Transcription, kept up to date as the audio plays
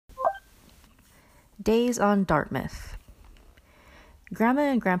Days on Dartmouth. Grandma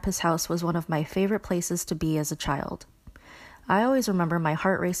and Grandpa's house was one of my favorite places to be as a child. I always remember my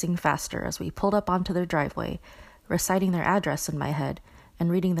heart racing faster as we pulled up onto their driveway, reciting their address in my head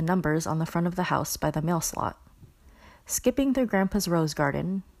and reading the numbers on the front of the house by the mail slot. Skipping through Grandpa's rose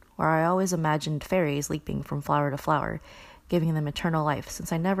garden, where I always imagined fairies leaping from flower to flower, giving them eternal life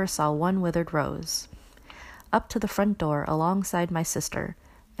since I never saw one withered rose. Up to the front door alongside my sister,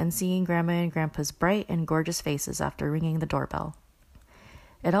 and seeing Grandma and Grandpa's bright and gorgeous faces after ringing the doorbell.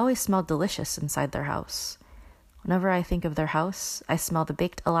 It always smelled delicious inside their house. Whenever I think of their house, I smell the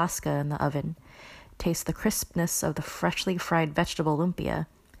baked Alaska in the oven, taste the crispness of the freshly fried vegetable lumpia,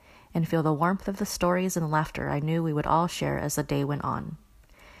 and feel the warmth of the stories and laughter I knew we would all share as the day went on.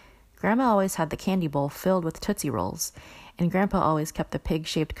 Grandma always had the candy bowl filled with Tootsie Rolls, and Grandpa always kept the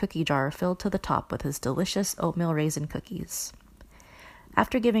pig-shaped cookie jar filled to the top with his delicious oatmeal raisin cookies.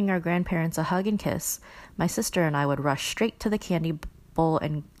 After giving our grandparents a hug and kiss, my sister and I would rush straight to the candy bowl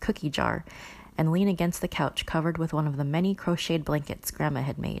and cookie jar and lean against the couch covered with one of the many crocheted blankets Grandma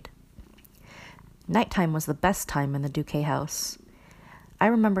had made. Nighttime was the best time in the Duque house. I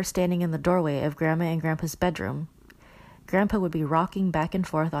remember standing in the doorway of Grandma and Grandpa's bedroom. Grandpa would be rocking back and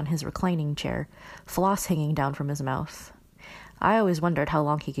forth on his reclining chair, floss hanging down from his mouth. I always wondered how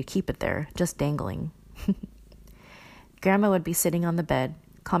long he could keep it there, just dangling. Grandma would be sitting on the bed,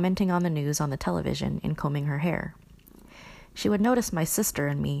 commenting on the news on the television and combing her hair. She would notice my sister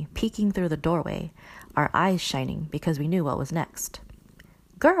and me peeking through the doorway, our eyes shining because we knew what was next.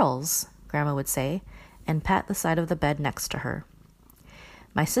 "Girls," Grandma would say, and pat the side of the bed next to her.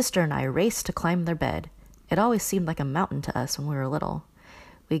 My sister and I raced to climb their bed. It always seemed like a mountain to us when we were little.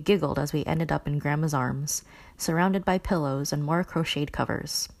 We giggled as we ended up in Grandma's arms, surrounded by pillows and more crocheted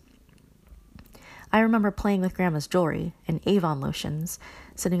covers. I remember playing with Grandma's jewelry and Avon lotions,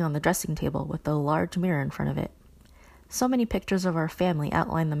 sitting on the dressing table with the large mirror in front of it. So many pictures of our family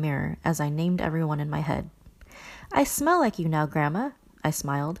outlined the mirror as I named everyone in my head. "I smell like you now, Grandma," I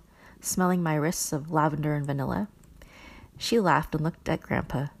smiled, smelling my wrists of lavender and vanilla. She laughed and looked at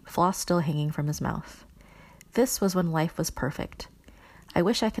Grandpa, floss still hanging from his mouth. This was when life was perfect. I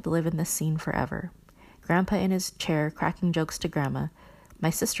wish I could live in this scene forever. Grandpa in his chair cracking jokes to Grandma, my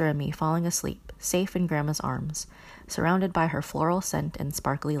sister and me falling asleep, safe in Grandma's arms, surrounded by her floral scent and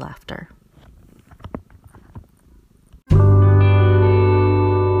sparkly laughter.